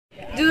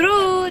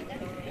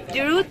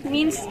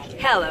means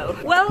hello.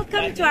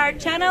 Welcome to our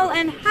channel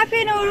and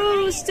happy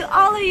Nowruz to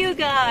all of you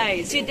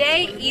guys.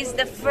 Today is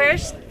the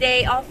first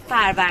day of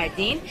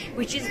Farvardin,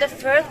 which is the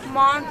first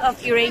month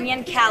of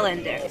Iranian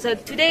calendar. So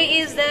today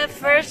is the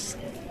first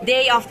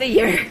day of the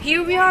year.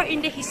 Here we are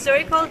in the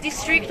historical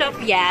district of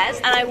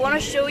Yazd and I want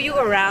to show you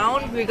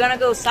around. We're gonna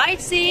go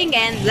sightseeing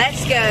and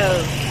let's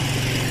go.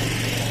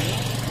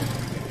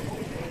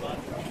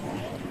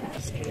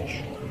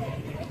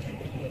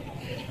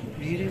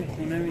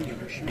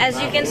 As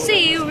you can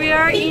see, we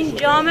are in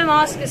Jame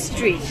Mosque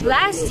Street.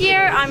 Last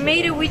year I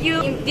made a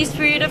video in this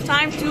period of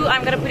time too.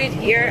 I'm gonna put it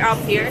here, up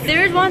here.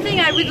 There is one thing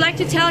I would like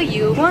to tell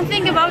you. One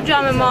thing about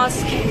Jame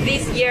Mosque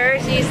these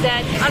years is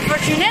that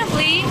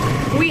unfortunately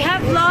we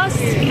have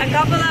lost a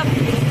couple of...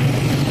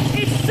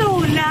 It's so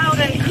loud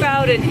and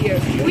crowded here.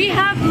 We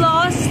have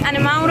lost an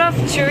amount of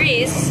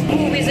tourists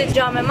who visit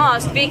Jame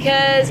Mosque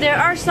because there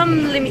are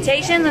some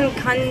limitations and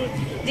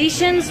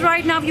conditions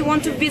right now if you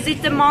want to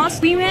visit the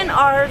mosque. Women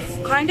are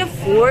kind of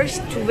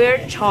forced to wear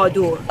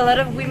chador. A lot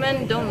of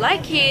women don't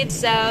like it,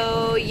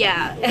 so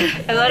yeah,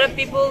 a lot of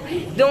people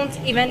don't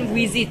even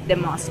visit the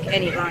mosque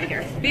any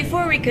longer.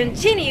 Before we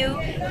continue,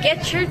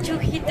 get sure to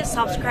hit the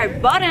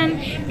subscribe button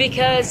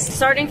because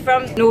starting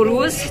from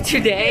Nowruz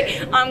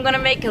today, I'm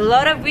gonna make a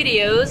lot of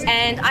videos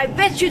and I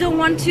bet you don't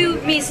want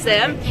to miss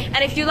them.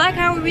 And if you like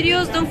our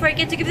videos, don't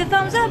forget to give the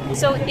thumbs up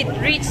so it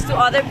reaches to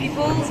other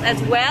people as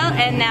well.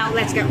 And now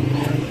let's go.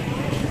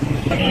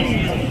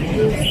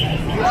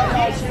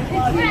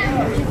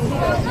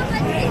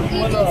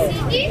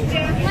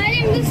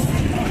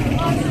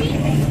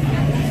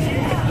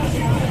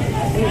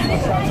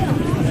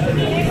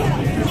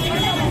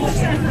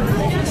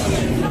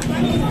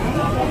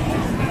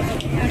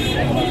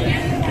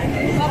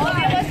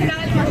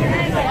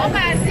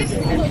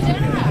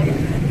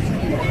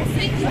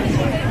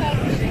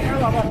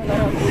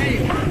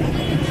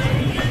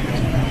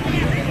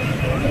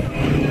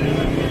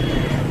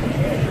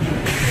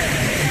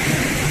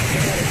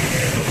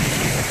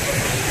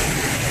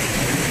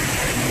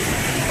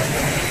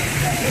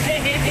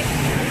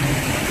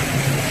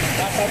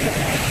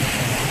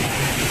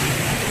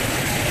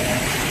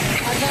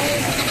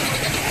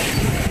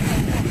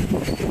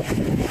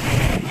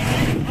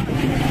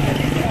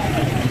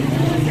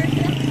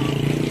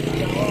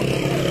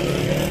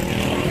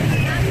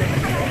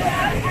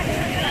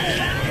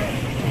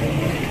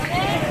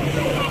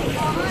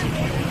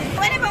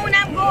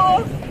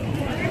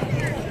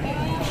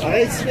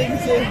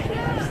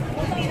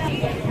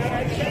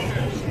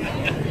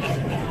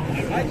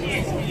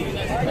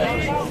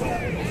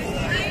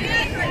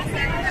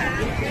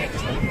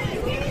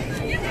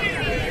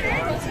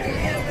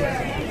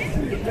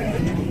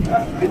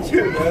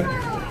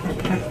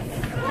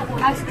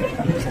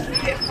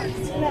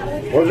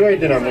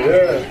 کجایید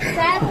نمیده؟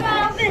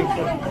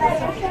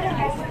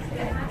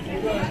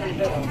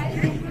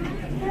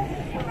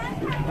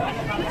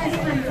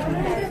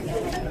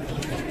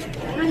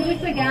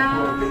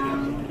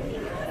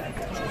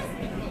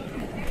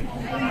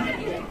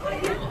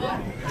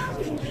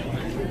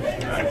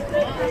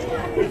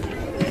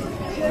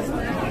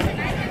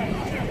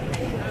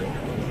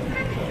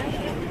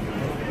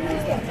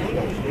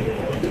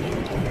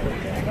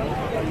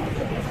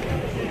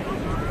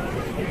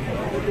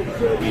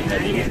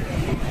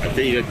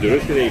 حتی این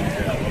درست شده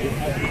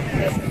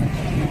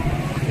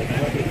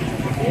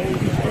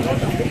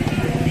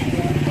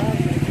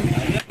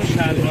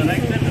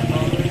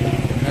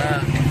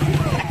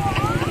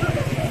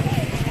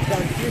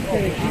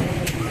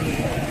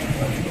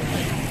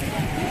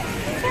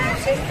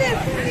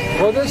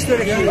خودش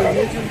داره که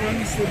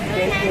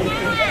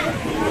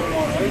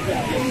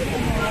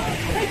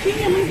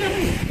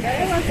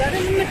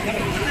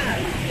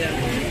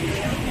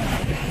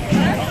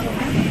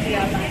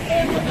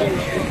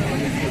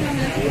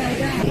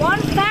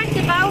One fact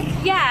about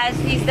Yazd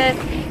is that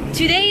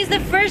today is the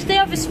first day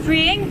of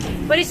spring,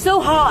 but it's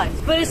so hot.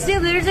 But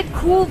still there is a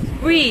cool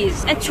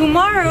breeze. And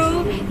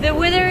tomorrow the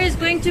weather is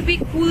going to be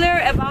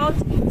cooler, about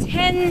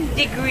 10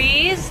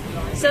 degrees.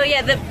 So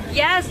yeah, the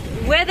Yazd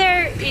weather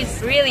is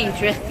really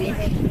interesting.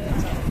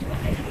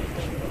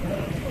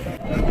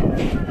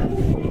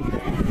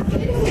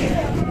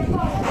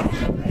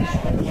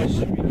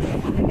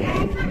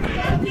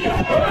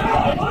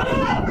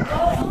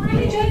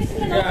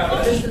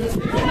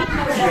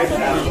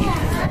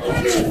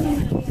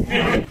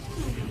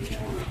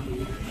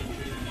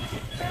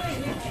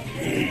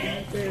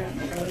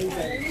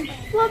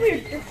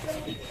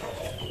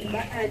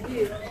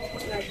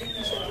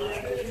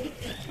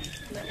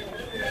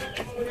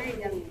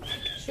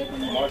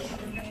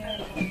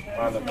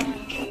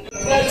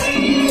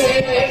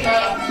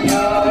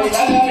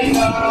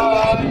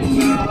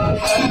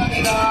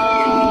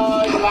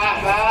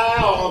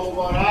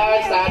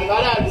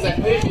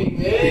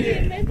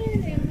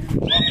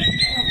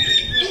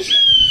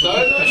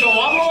 سالتون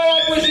شما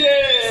مبارک باشه.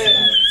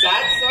 100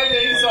 سال به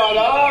این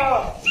سالا.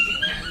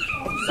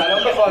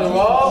 سلام به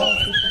خانوما،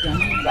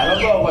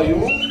 سلام به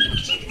آقایون،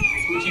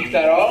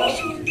 کوچیکترا،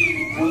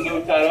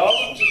 بزرگترا،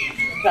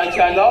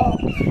 کچلا.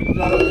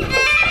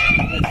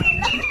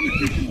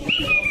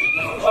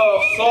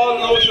 سال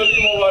نو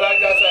شدی مبارک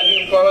دست از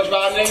این کاراش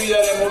بر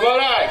نمیداره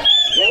مبارک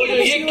بابا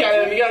یک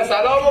کلمه میگن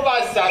سلام و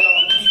بس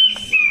سلام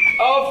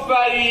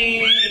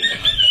آفرین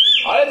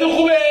حالتون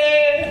خوبه؟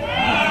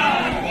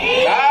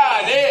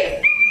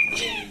 بله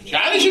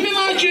چندشون به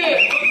من که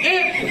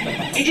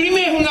اینجوری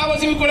مهمون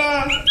نوازی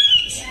میکنن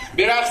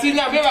برقصید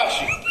نه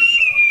ببخشید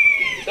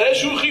داره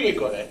شوخی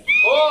میکنه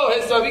اوه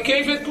حسابی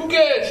کیفت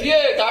کوکه چیه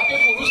تبکه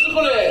خروس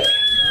میکنه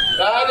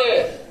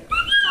بله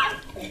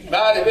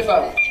بله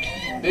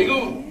بفرمایید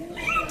بگو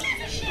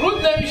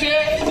رود نمیشه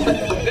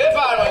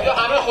بفرمایید یا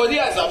همه خودی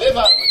هستم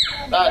بفرمایید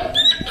بله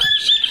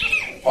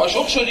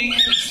عاشق شدی؟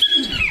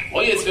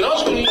 میخوای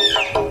ازدواج کنی؟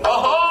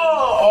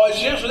 آها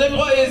عاشق شده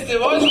میخوای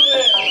ازدواج کنه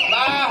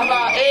به به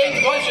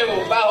عید باشه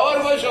و بهار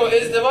باشه و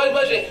ازدواج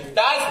باشه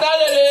دست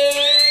نداره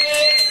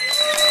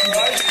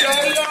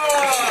ماشاءالله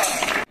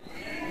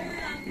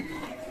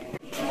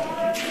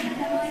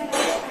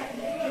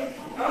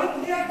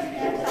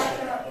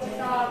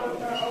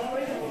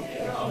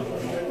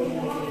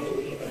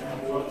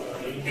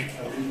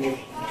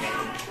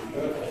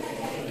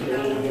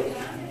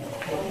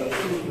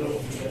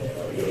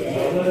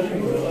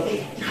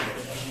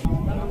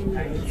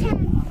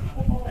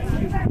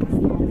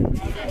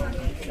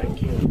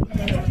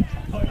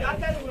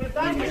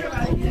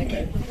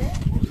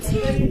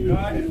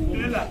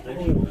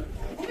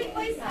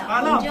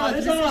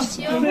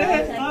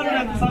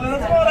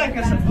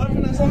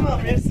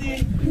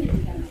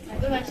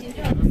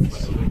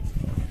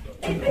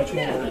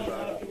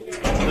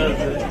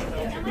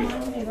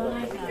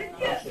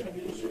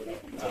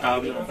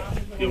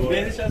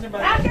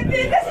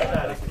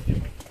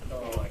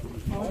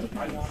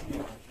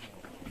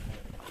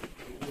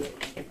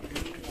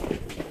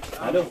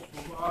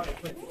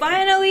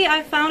Finally,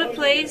 I found a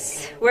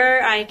place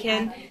where I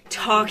can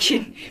talk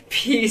in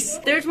peace.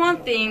 There's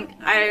one thing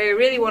I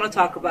really want to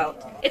talk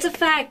about. It's a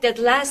fact that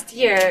last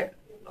year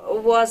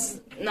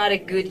was not a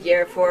good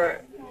year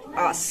for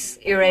us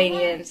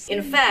Iranians.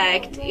 In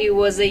fact, it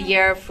was a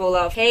year full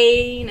of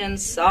pain and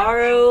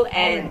sorrow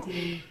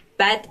and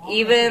bad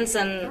events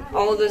and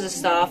all those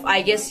stuff.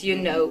 I guess you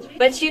know.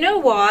 But you know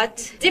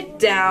what? Deep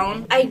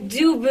down, I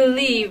do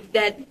believe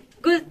that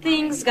good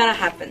things gonna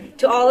happen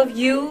to all of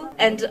you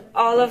and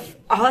all of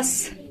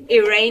us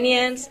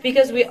Iranians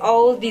because we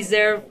all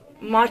deserve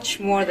much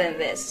more than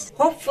this.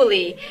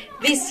 Hopefully,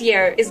 this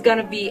year is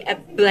gonna be a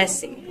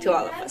blessing to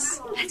all of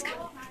us. Let's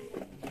go.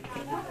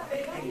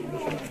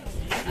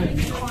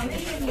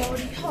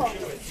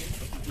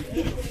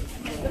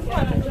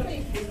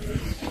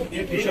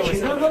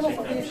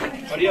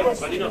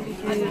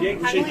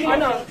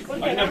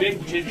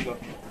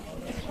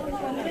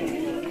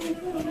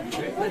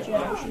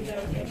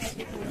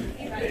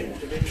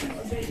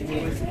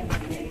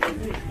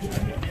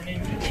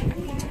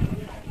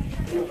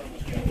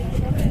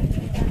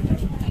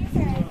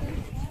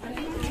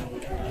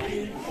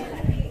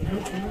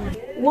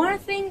 One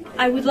thing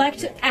I would like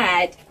to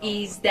add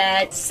is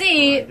that,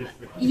 see,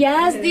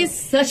 Yazd is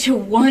such a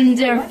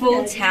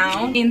wonderful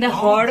town in the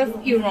heart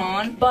of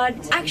Iran, but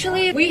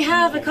actually we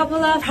have a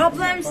couple of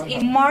problems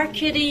in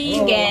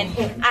marketing and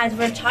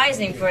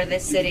advertising for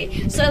this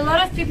city. So a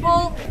lot of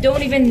people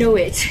don't even know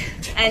it,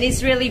 and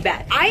it's really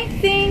bad. I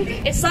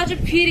think it's such a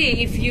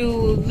pity if you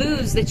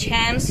lose the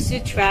chance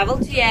to travel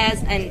to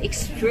Yazd and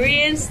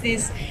experience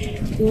this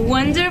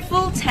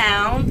wonderful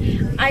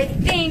town. I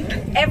think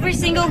every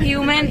single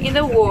human in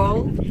the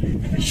world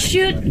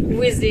should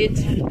visit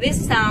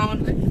this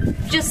town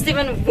just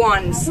even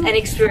once and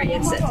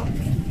experience it.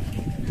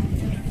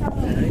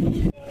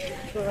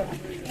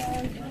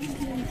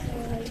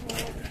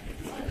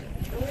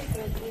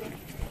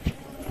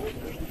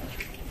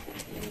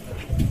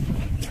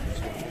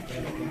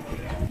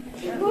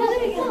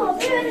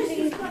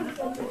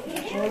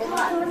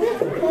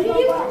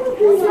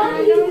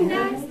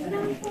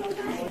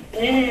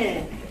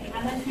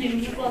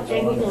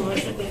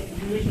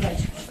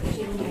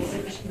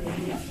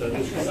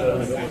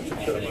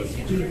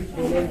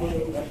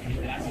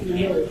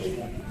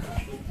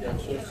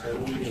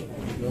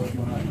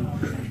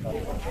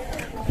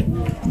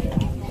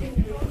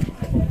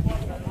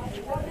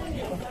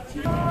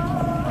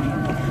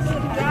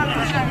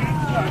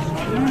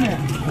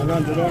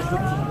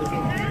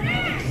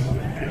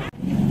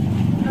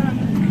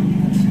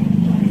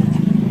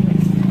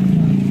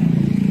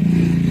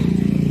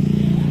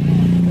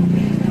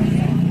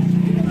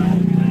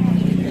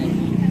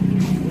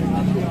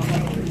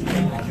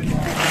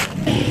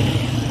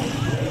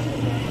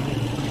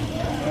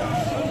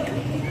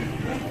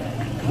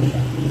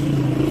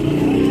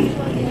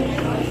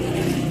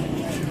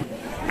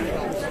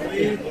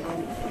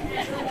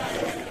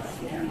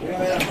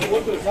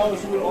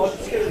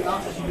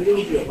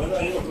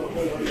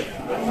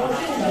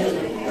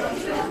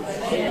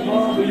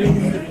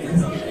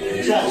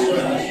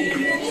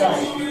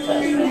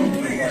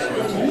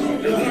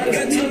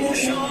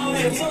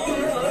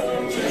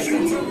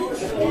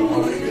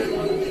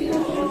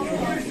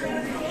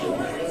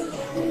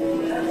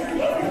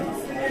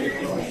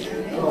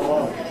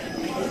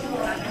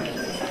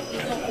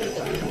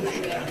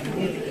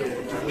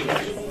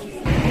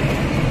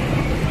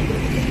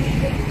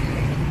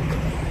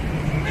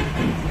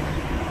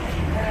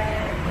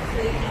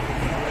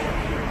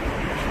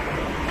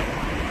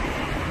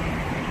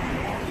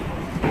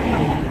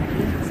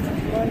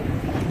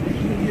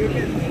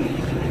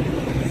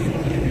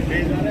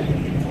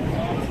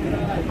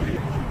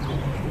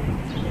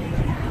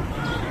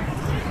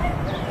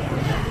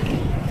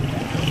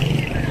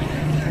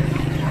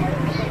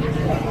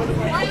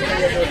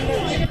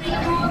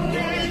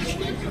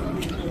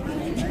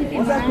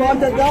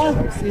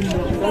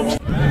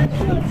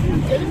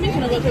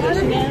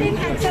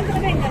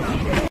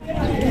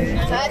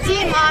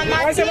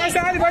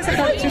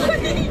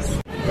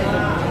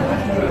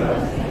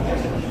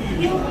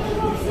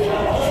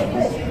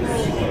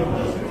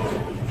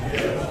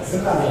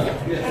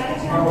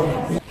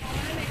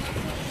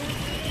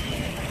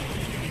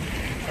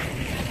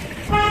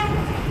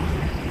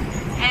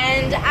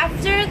 And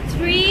after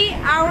 3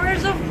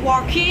 hours of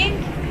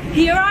walking,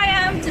 here I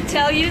am to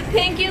tell you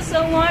thank you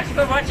so much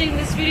for watching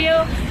this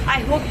video.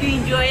 I hope you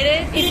enjoyed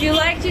it. If you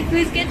liked it,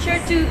 please get sure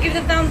to give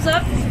the thumbs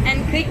up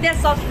and click that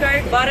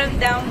subscribe button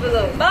down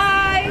below. Bye!